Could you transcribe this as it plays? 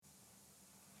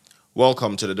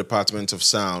Welcome to the Department of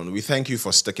Sound. We thank you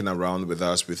for sticking around with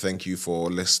us. We thank you for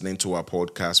listening to our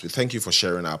podcast. We thank you for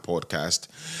sharing our podcast.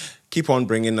 Keep on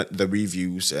bringing the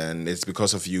reviews, and it's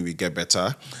because of you we get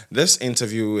better. This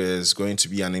interview is going to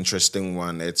be an interesting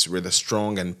one. It's with a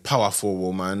strong and powerful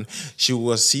woman. She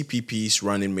was CPP's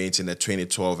running mate in the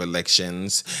 2012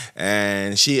 elections,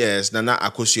 and she is Nana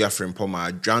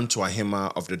Akosua-Frimpong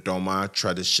Adwoa-Ahima of the Doma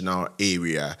traditional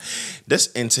area. This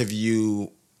interview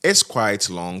is quite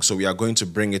long, so we are going to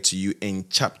bring it to you in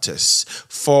chapters,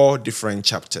 4 different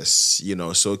chapters,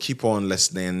 so keep on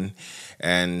listening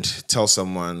and tell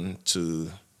someone to.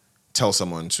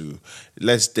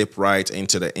 Let's dip right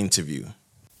into the interview.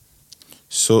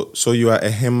 So you are a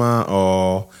Ahima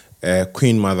or a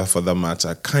Queen Mother for the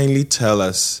matter. Kindly tell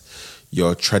us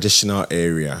your traditional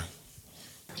area.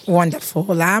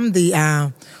 Wonderful. I'm the,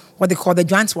 what they call the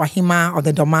Adwoa-Ahima of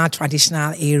the Doma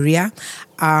traditional area.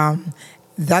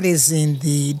 That is in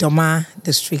the Doma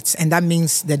district, and that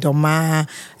means the Doma,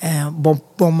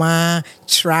 Boma,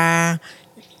 Tra,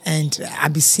 and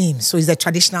Abisim. So it's the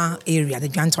traditional area, the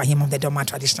Adwoa-Ahima of the Doma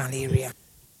traditional area.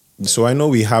 So I know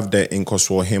we have the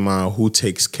Nkosua-Ahima who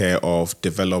takes care of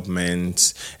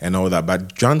development and all that,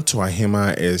 but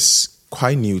Adwoa-Ahima is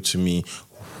quite new to me.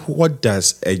 What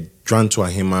does a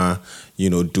Adwoa-Ahima,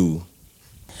 do?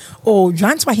 Oh,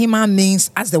 Adwoa-Ahima means,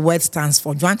 as the word stands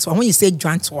for, Adwoa. When you say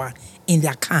Adwoa in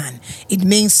their can, it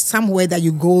means somewhere that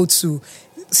you go to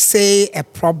say a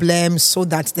problem so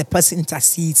that the person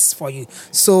intercedes for you.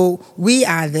 So we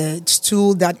are the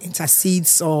stool that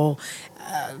intercedes or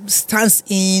stands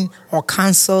in or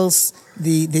counsels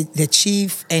the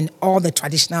chief and all the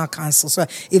traditional councils. So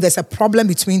if there's a problem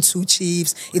between two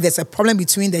chiefs, if there's a problem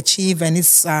between the chief and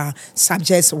his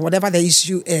subjects, or whatever the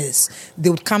issue is, they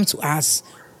would come to us,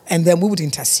 and then we would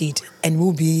intercede, and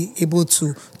we'll be able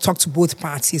to talk to both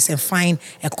parties and find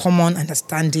a common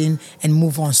understanding and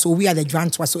move on. So we are the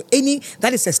Adwoa. So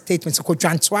that is a statement. So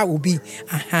Adwoa will be,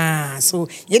 So,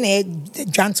 the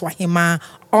Adwoa-Ahima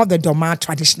or the Doma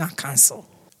Traditional Council.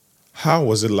 How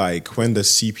was it like when the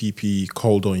CPP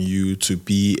called on you to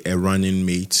be a running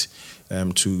mate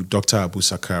to Dr. Abu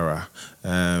Sakara?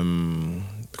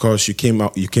 Because you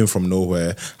came from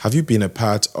nowhere. Have you been a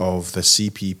part of the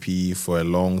CPP for a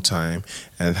long time?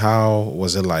 And how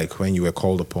was it like when you were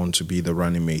called upon to be the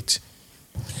running mate?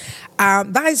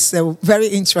 That is a very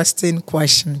interesting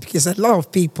question, because a lot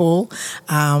of people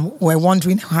were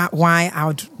wondering why I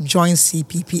would join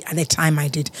CPP at the time I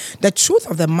did. The truth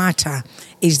of the matter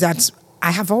is that I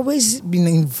have always been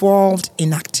involved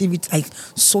in activity like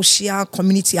social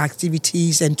community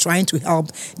activities and trying to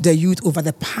help the youth over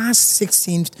the past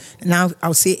 16, now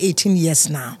I'll say 18 years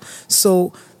now.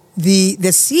 So the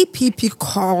CPP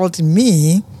called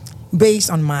me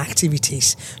based on my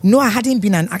activities. No, I hadn't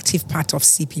been an active part of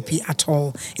CPP at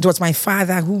all. It was my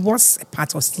father who was a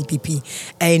part of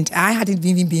CPP, and I hadn't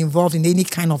even been involved in any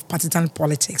kind of partisan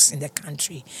politics in the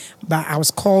country. But I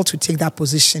was called to take that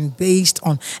position based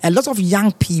on a lot of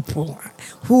young people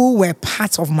who were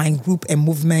part of my group and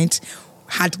movement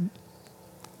had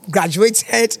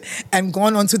graduated and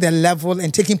gone on to the level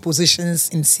and taking positions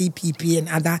in CPP and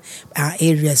other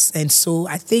areas. And so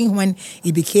I think when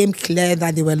it became clear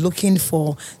that they were looking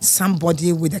for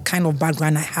somebody with the kind of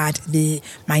background I had,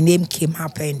 my name came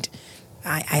up, and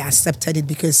I accepted it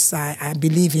because I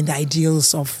believe in the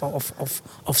ideals of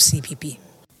CPP.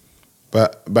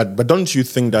 But don't you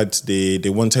think that they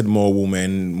wanted more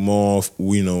women, more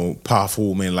powerful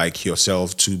women like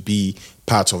yourself to be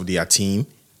part of their team?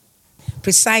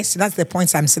 Precisely, that's the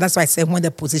point I'm saying. That's why I said when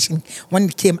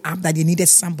it came up that they needed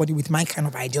somebody with my kind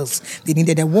of ideals. They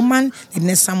needed a woman, they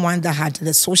needed someone that had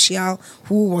the social,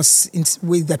 who was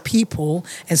with the people,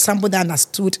 and somebody that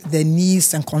understood the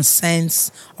needs and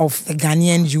concerns of the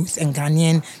Ghanaian youth and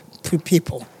Ghanaian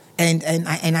people. And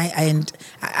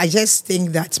I just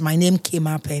think that my name came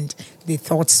up, and they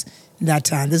thought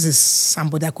that this is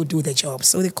somebody that could do the job.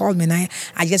 So they called me, and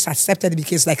I just accepted it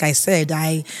because, like I said,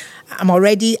 I'm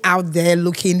already out there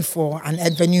looking for an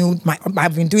avenue.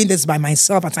 I've been doing this by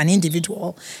myself as an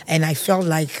individual, and I felt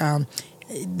like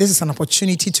this is an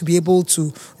opportunity to be able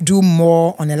to do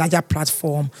more on a larger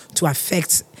platform to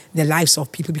affect the lives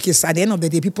of people, because at the end of the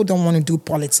day, people don't want to do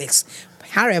politics.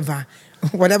 However,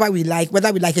 whatever we like,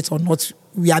 whether we like it or not,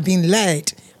 we are being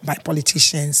led by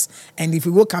politicians. And if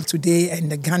we woke up today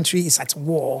and the country is at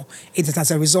war, it is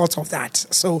as a result of that.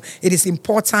 So it is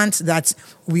important that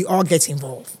we all get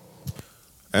involved.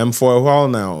 For a while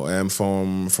now,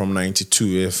 from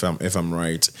 92, if I'm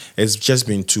right, it's just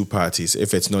been two parties.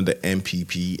 If it's not the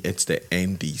MPP, it's the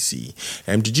NDC.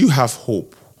 Did you have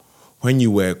hope when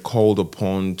you were called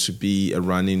upon to be a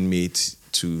running mate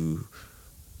to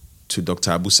to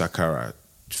Dr. Abu Sakara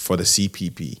for the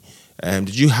CPP,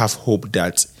 did you have hope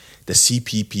that the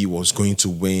CPP was going to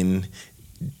win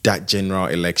that general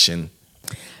election?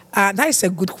 That is a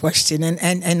good question.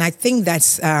 And I think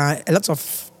that's a lot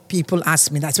of people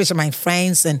ask me that, especially my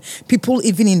friends and people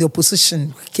even in the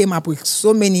opposition came up with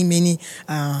so many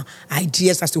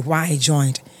ideas as to why I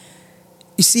joined.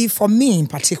 You see, for me in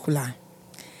particular,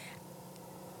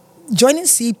 joining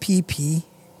CPP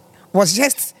was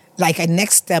just like a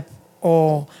next step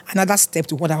or another step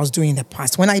to what I was doing in the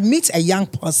past. When I meet a young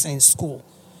person in school,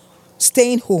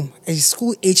 staying home, a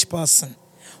school-age person,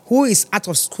 who is out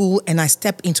of school and I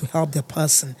step in to help the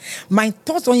person, my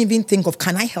thoughts don't even think of,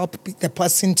 can I help the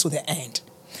person to the end?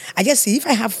 I just see if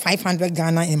I have 500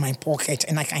 Ghana in my pocket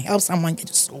and I can help someone get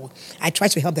to school, I try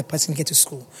to help the person get to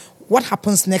school. What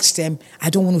happens next time, I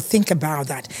don't want to think about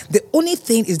that. The only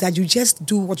thing is that you just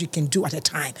do what you can do at a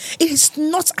time. It is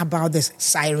not about the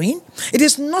siren. It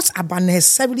is not about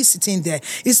necessarily sitting there.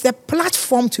 It's the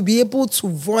platform to be able to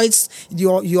voice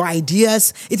your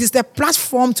ideas. It is the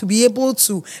platform to be able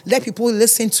to let people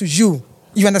listen to you.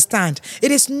 You understand?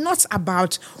 It is not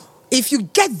about, if you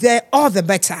get there, all the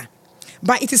better.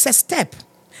 But it is a step.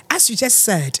 As you just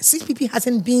said, CPP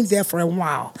hasn't been there for a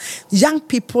while. Young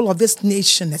people of this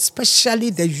nation, especially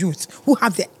the youth who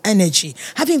have the energy,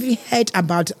 haven't even heard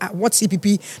about what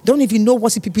CPP, don't even know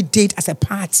what CPP did as a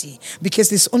party because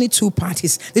there's only two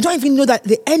parties. They don't even know that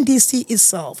the NDC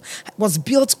itself was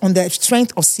built on the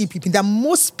strength of CPP, that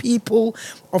most people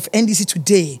of NDC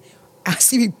today are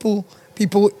CPP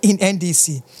people in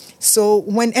NDC. So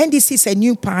when NDC is a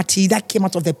new party that came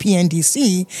out of the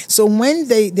PNDC, so when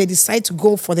they decide to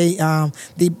go for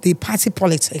the party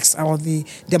politics or the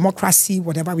democracy,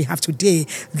 whatever we have today,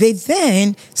 they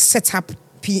then set up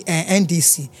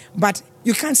NDC. But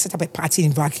you can't set up a party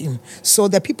in vacuum. So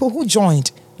the people who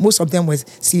joined, most of them were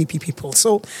CPP people.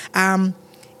 So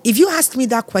if you ask me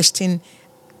that question,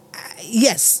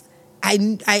 yes,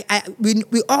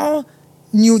 we all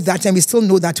knew that and we still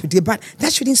know that today, but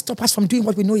that shouldn't stop us from doing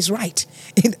what we know is right.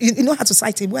 You know how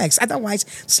society works. Otherwise,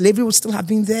 slavery would still have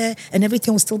been there and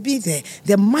everything will still be there.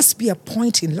 There must be a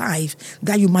point in life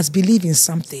that you must believe in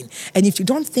something. And if you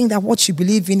don't think that what you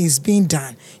believe in is being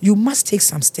done, you must take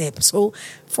some steps. So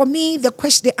for me,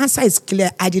 the answer is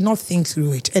clear. I did not think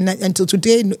through it. And until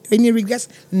today, any regrets?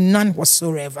 None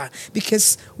whatsoever.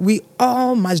 Because we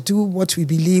all must do what we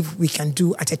believe we can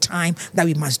do at a time that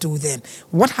we must do them.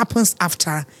 What happens after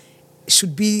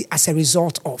should be as a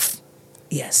result of.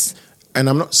 Yes. And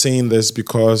I'm not saying this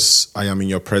because I am in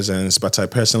your presence, but I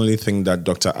personally think that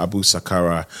Dr. Abu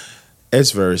Sakara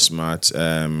is very smart.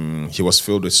 He was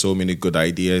filled with so many good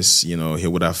ideas. You know, he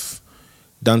would have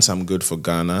done some good for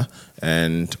Ghana.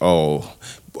 And,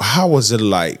 how was it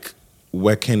like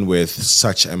working with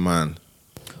such a man?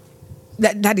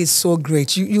 That is so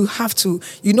great. You have to,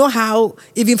 you know how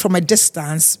even from a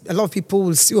distance, a lot of people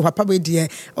will see,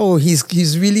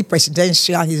 he's really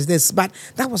presidential, he's this. But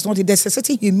that was not it. There's a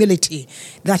certain humility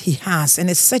that he has. And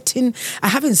I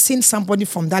haven't seen somebody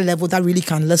from that level that really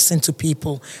can listen to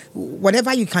people.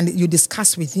 Whatever you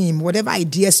discuss with him, whatever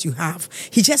ideas you have,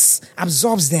 he just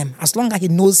absorbs them as long as he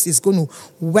knows he's going to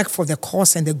work for the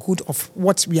cause and the good of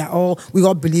what we all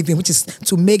believe in, which is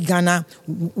to make Ghana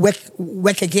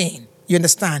work again. You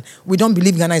understand? We don't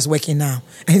believe Ghana is working now.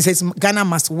 And he says Ghana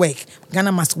must work.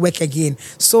 Ghana must work again.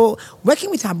 So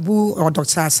working with Abu or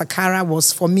Dr. Sakara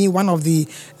was, for me, one of the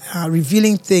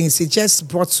revealing things. It just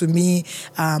brought to me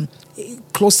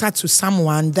closer to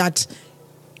someone that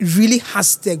really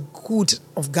has the good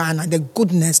of Ghana, the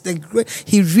goodness.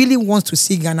 He really wants to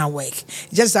see Ghana work.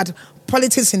 Just that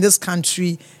politics in this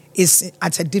country has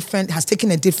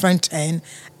taken a different turn.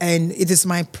 And it is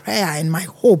my prayer and my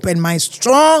hope and my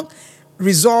strong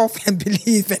resolve and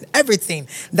belief and everything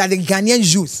that the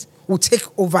Ghanaian youth will take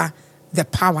over the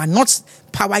power, not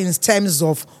power in terms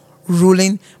of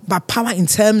ruling, but power in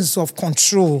terms of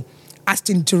control, as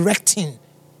in directing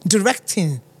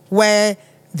where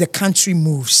the country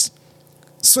moves.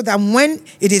 So that when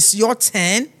it is your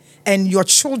turn and your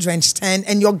children's turn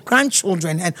and your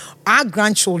grandchildren and our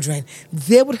grandchildren,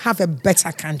 they would have a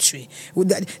better country.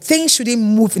 Things shouldn't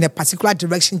move in a particular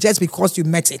direction just because you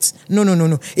met it. No.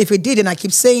 If we did, and I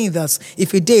keep saying this,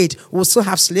 if we did, we'll still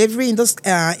have slavery in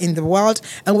the world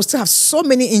and we'll still have so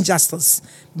many injustices.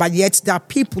 But yet there are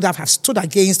people that have stood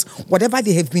against whatever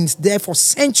they have been there for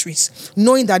centuries,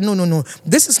 knowing that no,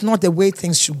 this is not the way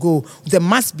things should go. There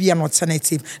must be an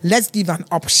alternative. Let's give an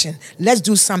option. Let's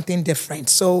do something different.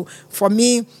 So for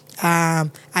me,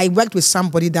 I worked with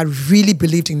somebody that really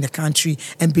believed in the country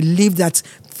and believed that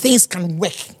things can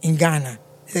work in Ghana.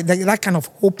 That kind of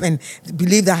hope and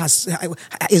belief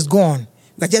that is gone.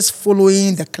 We are just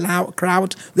following the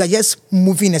crowd. We are just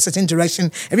moving in a certain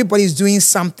direction. Everybody is doing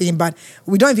something, but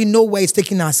we don't even know where it's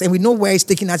taking us. And we know where it's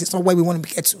taking us. It's not where we want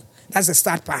to get to. That's the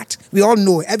start part. We all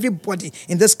know, everybody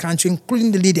in this country,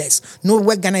 including the leaders, know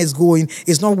where Ghana is going.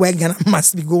 It's not where Ghana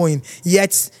must be going.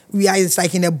 Yet, it's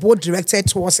like in a boat directed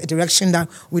towards a direction that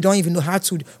we don't even know how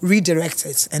to redirect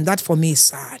it. And that, for me, is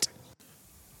sad.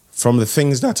 From the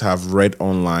things that I've read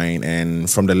online and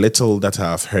from the little that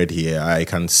I've heard here, I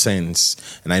can sense,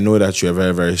 and I know that you're a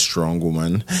very, very strong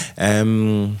woman.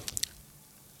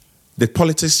 Did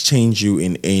politics change you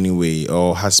in any way,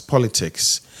 or has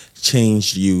politics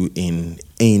changed you in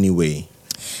any way?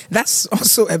 That's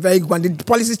also a very good one. Did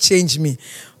politics change me?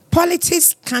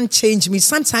 Politics can change me.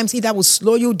 Sometimes either will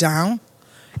slow you down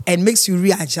and makes you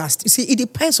readjust. You see, it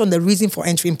depends on the reason for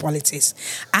entering politics.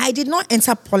 I did not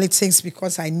enter politics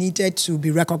because I needed to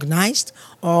be recognized,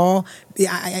 or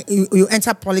you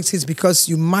enter politics because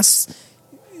you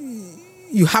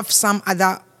have some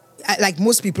other, like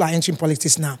most people are entering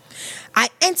politics now. I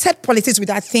entered politics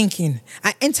without thinking.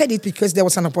 I entered it because there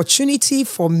was an opportunity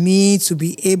for me to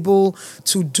be able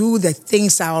to do the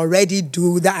things I already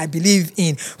do that I believe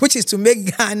in, which is to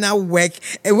make Ghana work,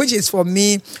 and which is for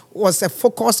me was a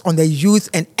focus on the youth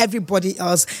and everybody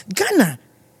else. Ghana,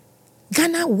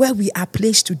 where we are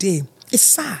placed today, is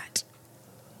sad.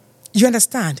 You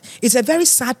understand? It's a very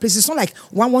sad place. It's not like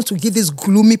one wants to give this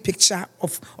gloomy picture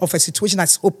of a situation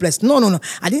that's hopeless. No.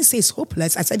 I didn't say it's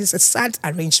hopeless. I said it's a sad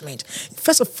arrangement.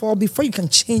 First of all, before you can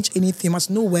change anything, you must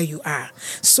know where you are.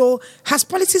 So, has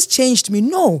politics changed me?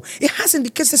 No, it hasn't,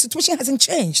 because the situation hasn't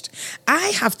changed.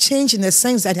 I have changed in the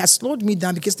sense that it has slowed me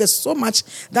down, because there's so much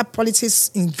that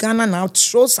politics in Ghana now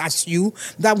throws at you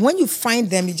that when you find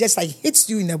them, it just like hits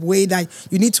you in a way that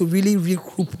you need to really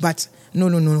regroup. But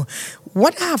no.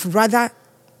 What I have rather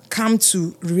come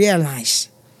to realize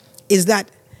is that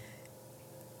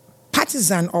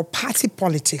partisan or party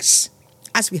politics,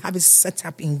 as we have it set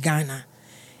up in Ghana,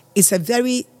 is a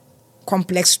very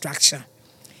complex structure.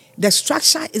 The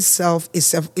structure itself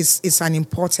is an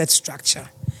imported structure,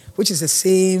 which is the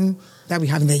same that we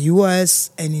have in the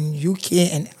US and in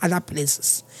UK and other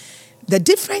places. The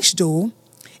difference, though,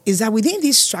 is that within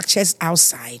these structures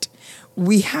outside,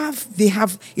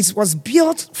 it was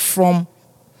built from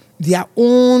their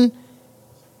own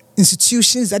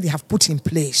institutions that they have put in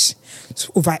place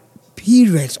over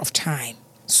periods of time.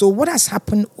 So what has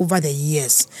happened over the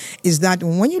years is that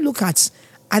when you look at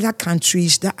other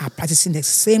countries that are practicing the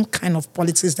same kind of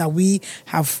politics that we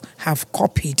have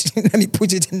copied, let me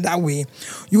put it in that way,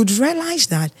 you would realize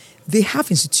that they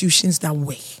have institutions that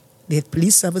work. The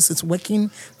police service is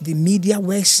working, the media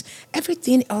works,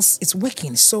 everything else is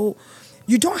working. So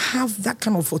you don't have that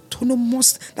kind of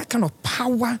autonomous, that kind of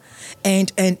power,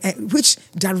 and which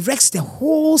directs the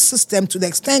whole system to the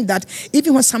extent that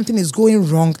even when something is going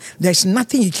wrong, there's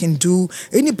nothing you can do.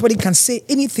 Anybody can say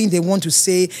anything they want to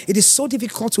say. It is so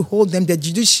difficult to hold them, the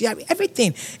judiciary,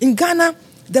 everything. In Ghana,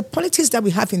 the politics that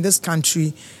we have in this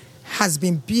country has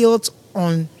been built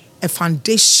on a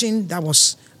foundation that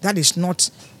is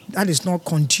not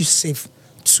conducive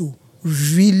to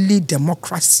really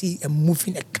democracy and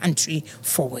moving a country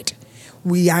forward.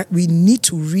 We need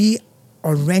to rearrange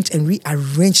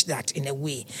that in a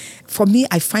way. For me,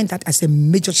 I find that as a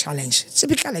major challenge.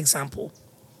 Typical example.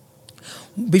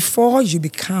 Before you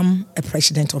become a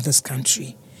president of this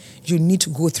country, you need to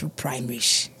go through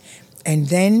primaries. And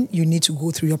then you need to go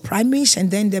through your primaries,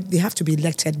 and then they have to be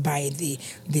elected by the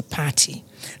party.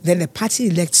 Then the party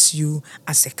elects you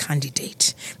as a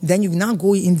candidate. Then you now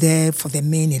go in there for the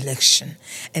main election.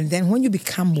 And then when you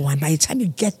become one, by the time you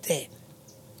get there,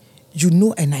 you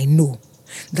know and I know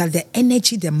that the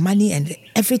energy, the money, and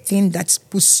everything that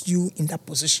puts you in that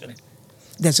position,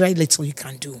 there's very little you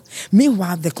can do.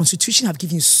 Meanwhile, the Constitution have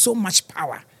given you so much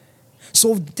power.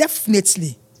 So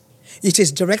definitely, it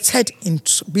is directed in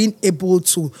being able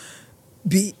to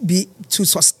to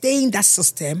sustain that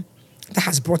system that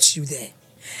has brought you there.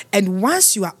 And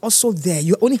once you are also there,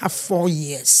 you only have 4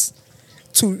 years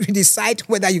to decide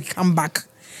whether you come back.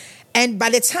 And by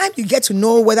the time you get to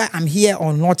know whether I'm here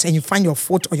or not, and you find your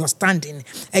foot or your standing,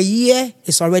 a year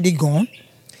is already gone.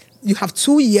 You have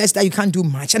 2 years that you can't do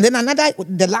much. And then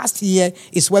the last year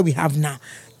is where we have now.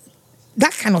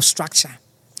 That kind of structure.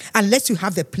 Unless you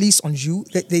have the police on you,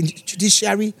 the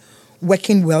judiciary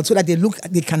working well so that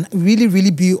they can really,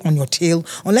 really be on your tail,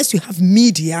 unless you have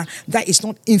media that is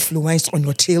not influenced on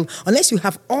your tail, unless you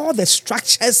have all the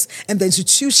structures and the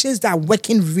institutions that are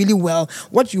working really well,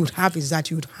 what you would have is that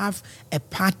you would have a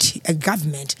party, a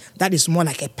government that is more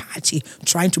like a party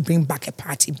trying to bring back a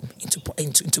party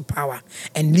into power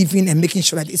and living and making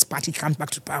sure that this party comes back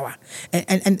to power.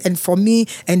 And for me,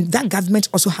 and that government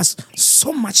also has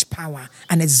so much power,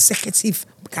 an executive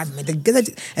government,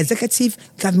 the executive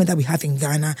government that we have in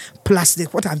Ghana, plus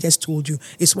what I've just told you,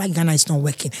 is why Ghana is not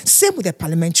working. Same with the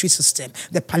parliamentary system.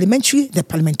 The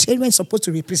parliamentarian is supposed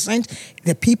to represent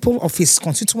the people of his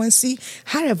constituency.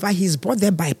 However, he's brought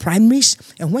there by primaries,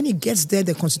 and when he gets there,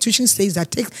 the constitution says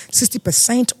that take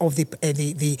 60% of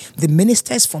the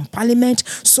ministers from parliament.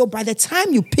 So by the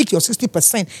time you pick your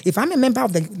 60%, if I'm a member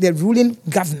of the ruling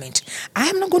government,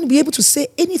 I'm not going to be able to say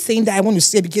anything that I want to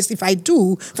say, because if I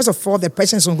do, first of all, the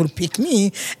president is not going to pick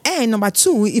me, and number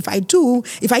two, if I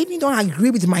even don't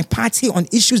agree with my party on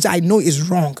issues that I know is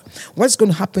wrong, what's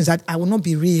going to happen is that I will not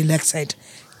be re-elected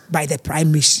by the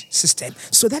primary system.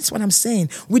 So that's what I'm saying.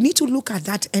 We need to look at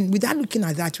that, and without looking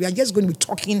at that, we are just going to be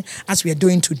talking as we are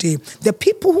doing today. The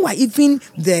people who are even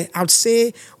I would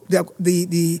say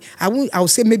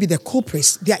maybe the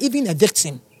culprits, they are even a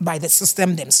victim by the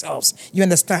system themselves. You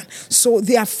understand? So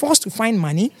they are forced to find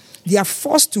money. They are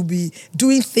forced to be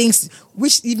doing things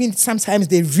which even sometimes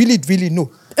they really, really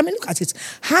know. I mean, look at it.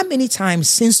 How many times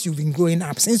since you've been growing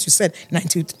up, since you said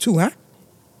 92,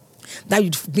 that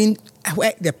you've been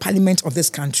where the parliament of this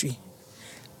country,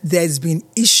 there's been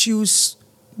issues,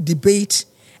 debate,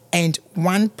 and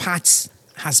one part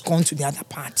has gone to the other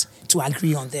part to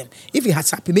agree on them. If it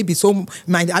has happened, maybe so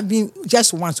might have been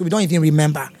just once, so we don't even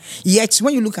remember. Yet,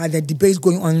 when you look at the debates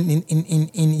going on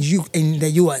in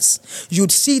the US,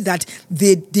 you'd see that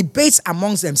the debates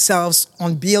amongst themselves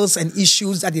on bills and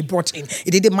issues that they brought in,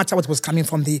 it didn't matter what was coming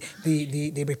from the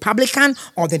Republican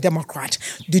or the Democrat.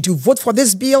 Did you vote for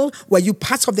this bill? Were you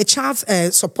part of the child's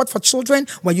support for children?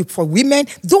 Were you for women?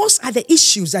 Those are the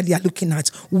issues that they are looking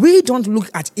at. We don't look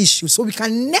at issues, so we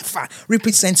can never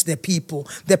represent the people.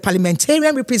 The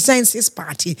parliamentarian represents his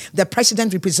party. The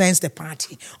president represents the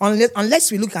party.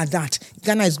 Unless we look at that,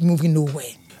 Ghana is moving nowhere.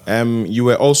 You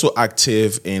were also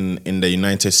active in the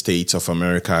United States of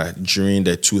America during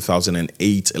the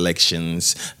 2008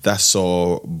 elections that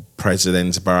saw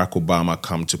President Barack Obama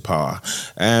come to power.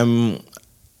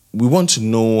 We want to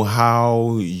know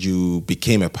how you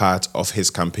became a part of his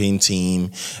campaign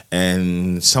team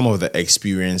and some of the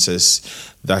experiences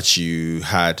that you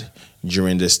had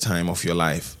during this time of your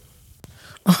life.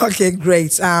 Okay,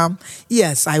 great.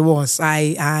 Yes, I was.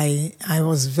 I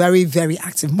was very, very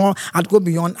active. More, I'd go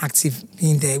beyond active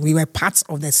in there. We were part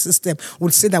of the system.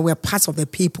 We'd say that we're part of the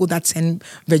people that turned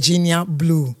Virginia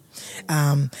blue.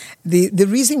 The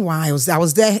reason why I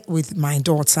was there with my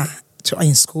daughter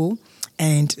in school,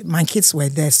 and my kids were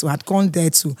there, so I'd gone there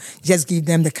to just give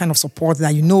them the kind of support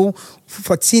that,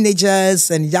 for teenagers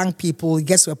and young people, it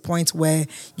gets to a point where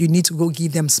you need to go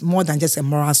give them more than just a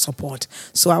moral support.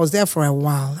 So I was there for a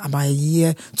while, about a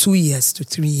year, 2 years to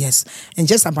 3 years. And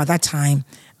just about that time,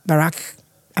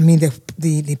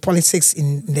 the politics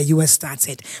in the US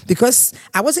started. Because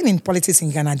I wasn't in politics in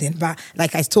Ghana then, but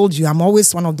like I told you, I'm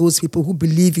always one of those people who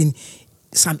believe in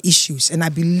some issues, and I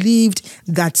believed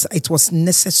that it was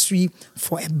necessary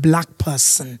for a black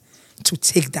person to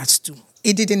take that stool.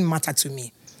 It didn't matter to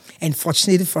me, and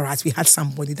fortunately for us, we had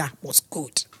somebody that was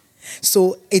good.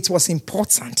 So it was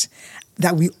important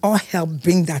that we all help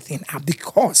bring that thing up,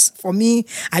 because for me,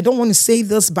 I don't want to say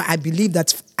this, but I believe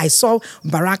that I saw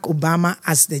Barack Obama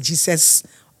as the Jesus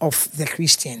of the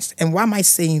Christians. And why am I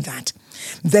saying that?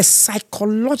 The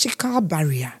psychological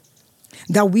barrier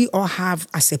that we all have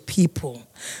as a people,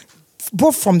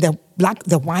 both from the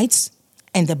whites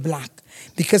and the black.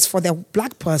 Because for the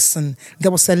black person, there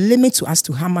was a limit to us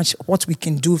to what we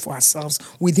can do for ourselves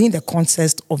within the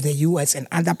context of the US and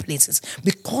other places,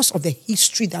 because of the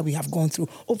history that we have gone through.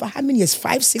 Over how many years?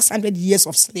 500-600 years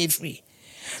of slavery.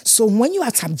 So when you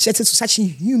are subjected to such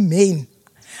inhumane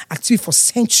activity for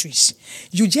centuries,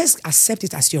 you just accept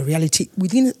it as your reality.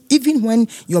 Even when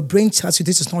your brain tells you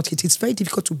this is not it, it's very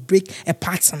difficult to break a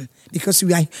pattern, because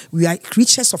we are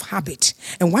creatures of habit.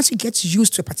 And once you get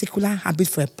used to a particular habit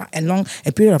for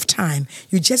a period of time,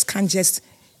 you just can't just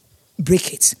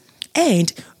break it.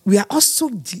 And we are also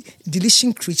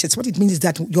deletion creatures. What it means is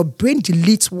that your brain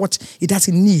deletes what it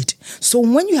doesn't need. So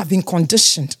when you have been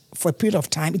conditioned for a period of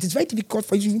time, it is very difficult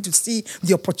for you to see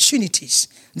the opportunities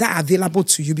that are available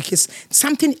to you, because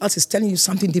something else is telling you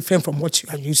something different from what you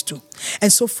are used to.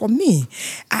 And so for me,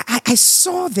 I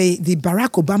saw the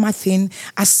Barack Obama thing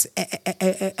as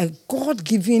a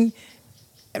God-given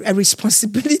a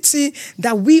responsibility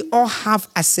that we all have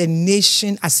as a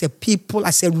nation, as a people,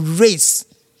 as a race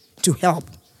to help.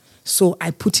 So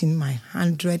I put in my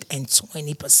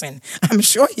 120%. I'm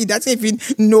sure he doesn't even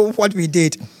know what we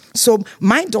did. So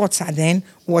my daughter then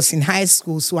was in high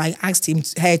school, so I asked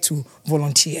her to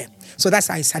volunteer. So that's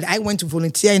how I started. I went to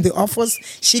volunteer in the office.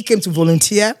 She came to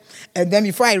volunteer. And then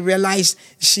before I realized,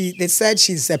 they said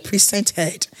she's a precinct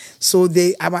head. So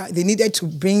they needed to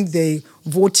bring the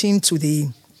voting to the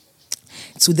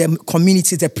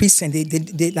community, the precinct.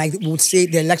 They like would say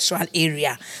the electoral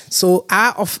area. So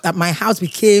my house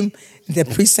became the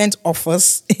precinct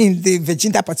office in the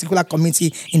Virginia particular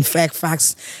community in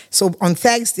Fairfax. So on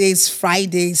Thursdays,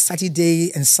 Fridays,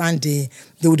 Saturday, and Sunday,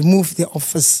 they would move the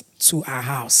office to our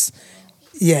house.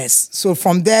 Yes. So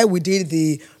from there, we did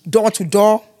the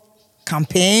door-to-door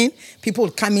campaign. People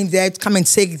would come in there, come and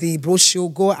take the brochure,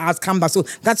 go out, come back. So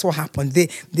that's what happened.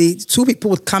 The two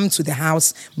people would come to the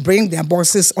house, bring their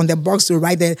boxes. On the box to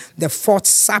write the Fort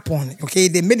Sapon. Okay,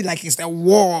 they made it like it's a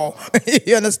war.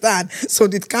 You understand? So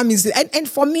they'd come in, and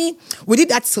for me, we did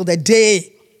that till the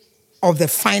day of the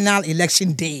final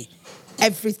election day.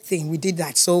 Everything we did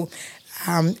that. So.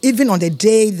 Even on the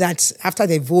day that after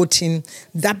the voting,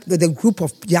 that the group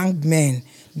of young men,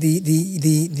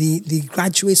 the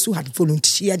graduates who had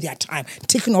volunteered their time,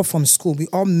 taken off from school, we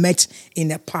all met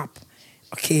in a pub,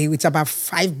 okay, with about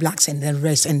 5 blacks and the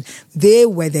rest, and they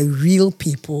were the real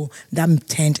people that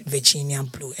turned Virginia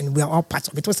blue, and we are all part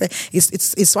of it.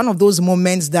 It's one of those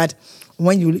moments that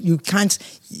when you can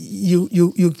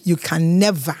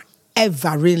never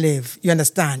ever relive. You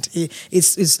understand?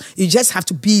 It's you just have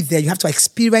to be there. You have to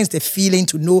experience the feeling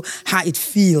to know how it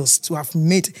feels to have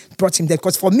brought him there.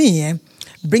 Because for me,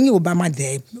 bringing Obama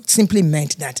there simply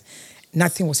meant that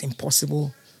nothing was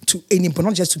impossible to anybody,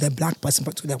 not just to the black person,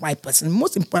 but to the white person.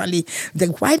 Most importantly, the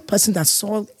white person that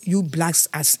saw you blacks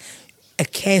as a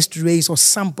cursed race or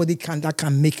somebody that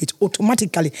can make it,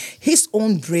 automatically his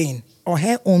own brain or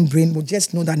her own brain will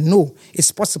just know that no,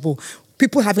 it's possible.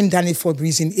 People haven't done it for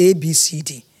reason A, B, C,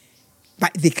 D,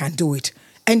 but they can do it.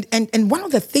 And one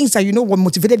of the things that, what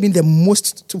motivated me the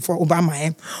most for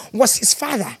Obama was his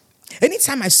father.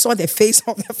 Anytime I saw the face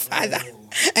of the father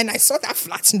and I saw that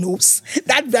flat nose,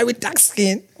 that very dark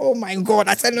skin, oh my God,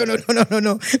 I said, no.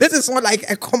 This is not like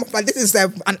a common, but this is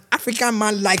an African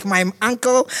man like my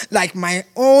uncle, like my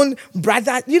own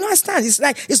brother. You understand? It's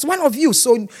like, it's one of you.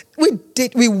 So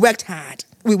we worked hard.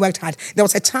 There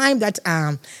was a time that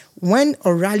when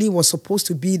O'Reilly was supposed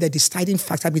to be the deciding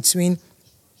factor between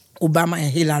Obama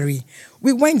and Hillary,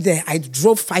 we went there. I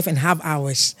drove 5.5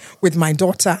 hours with my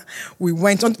daughter. We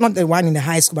went, not the one in the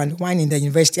high school, but the one in the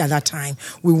university at that time.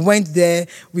 We went there.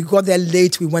 We got there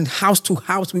late. We went house to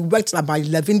house. We worked till about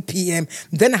 11 p.m.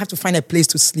 Then I had to find a place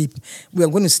to sleep. We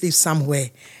were going to sleep somewhere.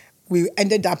 We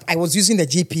ended up, I was using the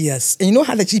GPS. And you know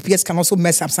how the GPS can also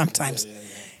mess up sometimes?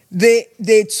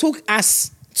 They took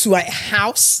us to a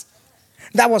house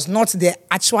that was not the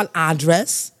actual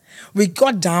address. We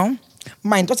got down.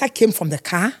 My daughter came from the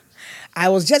car. I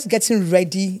was just getting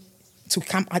ready to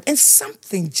come out, and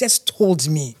something just told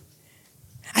me.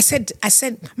 I said,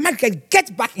 Margaret,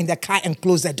 get back in the car and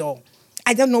close the door.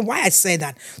 I don't know why I said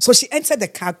that. So she entered the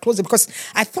car, closed it, because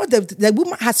I thought the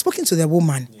woman had spoken to the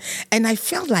woman. And I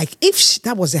felt like if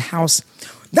that was the house,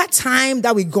 that time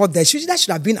that we got there, that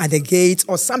should have been at the gate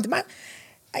or something.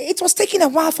 It was taking a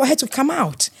while for her to come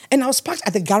out. And I was parked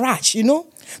at the garage,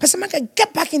 I said, Margaret,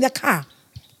 get back in the car.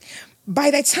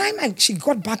 By the time she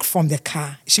got back from the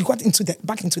car, she got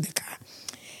back into the car.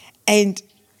 And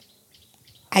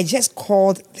I just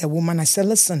called the woman. I said,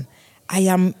 listen,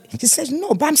 she said,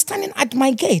 no, but I'm standing at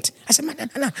my gate. I said,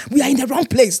 no, we are in the wrong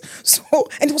place.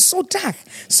 And it was so dark.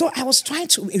 So I was trying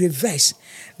to reverse.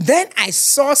 Then I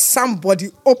saw somebody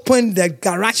open the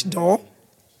garage door.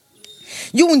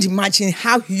 You wouldn't imagine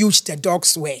how huge the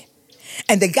dogs were.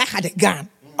 And the guy had a gun,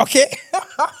 okay?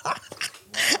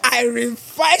 I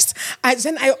reversed.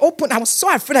 I opened. I was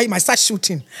so afraid that he might start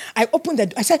shooting. I opened the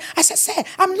door. I said, sir,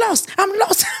 I'm lost.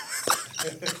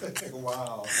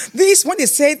 Wow. This, when they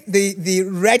say the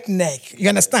redneck, you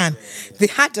understand? They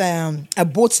had a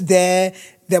boat there.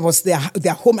 There was their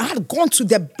home. I had gone to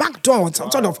the back door,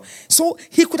 sort of. So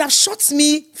he could have shot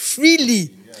me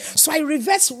freely. Yeah. So I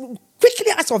reversed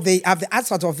quickly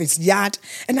out of his yard,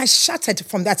 and I shouted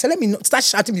from that. So let me start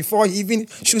shouting before he even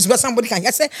shoots where somebody can.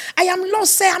 I said, I am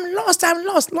lost, sir. I'm lost.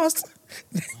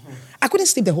 I couldn't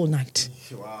sleep the whole night.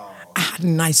 Wow. I had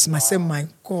nightmares. I said, my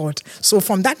God. So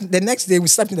from that, the next day we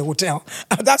slept in the hotel.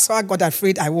 That's how I got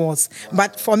afraid I was. Wow.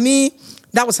 But for me,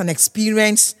 that was an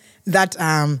experience that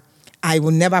I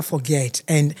will never forget.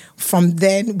 And from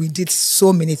then, we did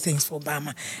so many things for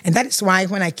Obama. And that is why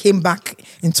when I came back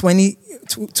in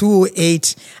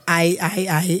 2008,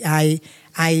 I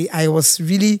was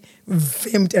really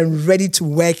vimmed and ready to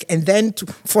work. And then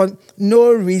for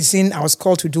no reason, I was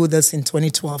called to do this in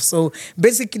 2012. So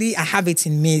basically, I have it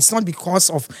in me. It's not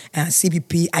because of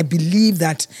CPP. I believe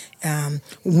that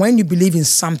when you believe in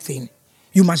something,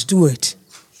 you must do it.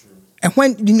 And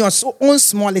when in your own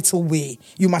small little way,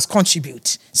 you must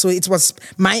contribute. So it's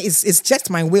just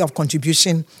my way of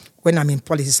contribution when I'm in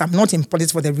politics. I'm not in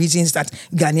politics for the reasons that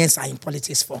Ghanaians are in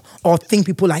politics for, or think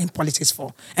people are in politics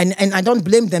for. And I don't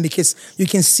blame them, because you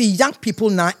can see young people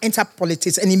now enter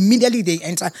politics and immediately they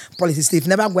enter politics. They've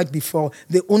never worked before.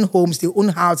 They own homes, they own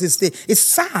houses. It's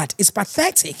sad. It's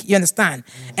pathetic. You understand?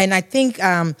 Mm-hmm. And I think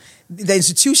the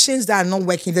institutions that are not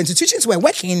working, the institutions were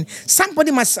working, somebody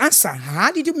must answer.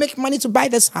 How did you make money to buy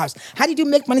this house? How did you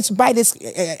make money to buy this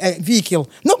vehicle?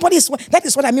 That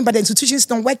is what I mean by the institutions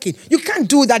not working. You can't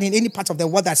do that in any part of the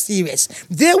world that's serious.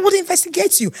 They would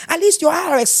investigate you. At least your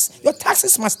IRS, your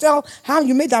taxes must tell how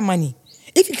you made that money.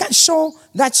 If you can show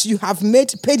that you have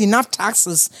paid enough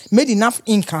taxes, made enough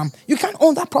income, you can't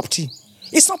own that property.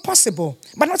 It's not possible,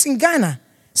 but not in Ghana.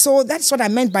 So that's what I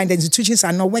meant by the institutions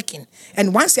are not working.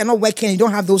 And once they're not working, you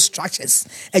don't have those structures,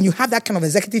 and you have that kind of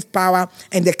executive power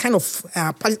and the kind of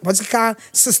political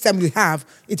system you have,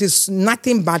 it is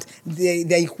nothing but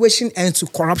the equation ends to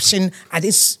corruption, and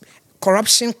it's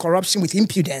corruption with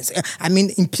impudence.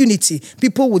 Impunity.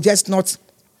 People will just not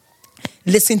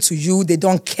listen to you. They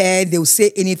don't care. They will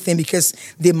say anything because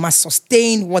they must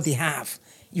sustain what they have.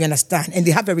 You understand? And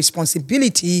they have a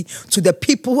responsibility to the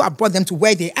people who have brought them to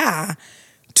where they are,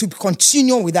 to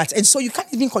continue with that. And so you can't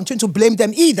even continue to blame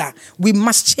them either. We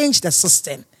must change the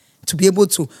system to be able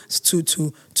to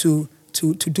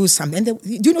do something. And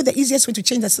do you know the easiest way to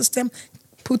change the system?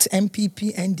 Put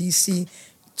MPP, NDC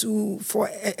for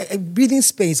a breathing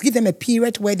space. Give them a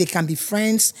period where they can be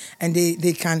friends and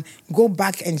they can go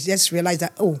back and just realize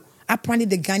that, apparently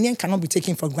the Ghanaian cannot be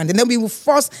taken for granted. And then we will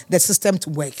force the system to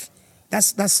work.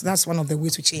 That's one of the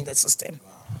ways to change the system.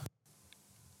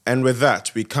 And with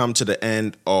that, we come to the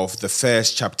end of the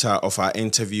first chapter of our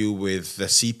interview with the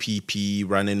CPP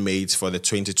running mates for the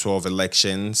 2012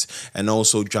 elections, and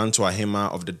also Dwanto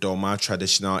Ahima of the Doma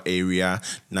traditional area,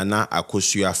 Nana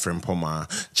Akosua Frimpoma.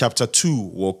 Chapter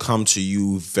 2 will come to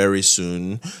you very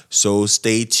soon, so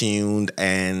stay tuned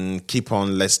and keep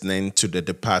on listening to the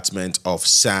Department of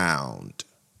Sound.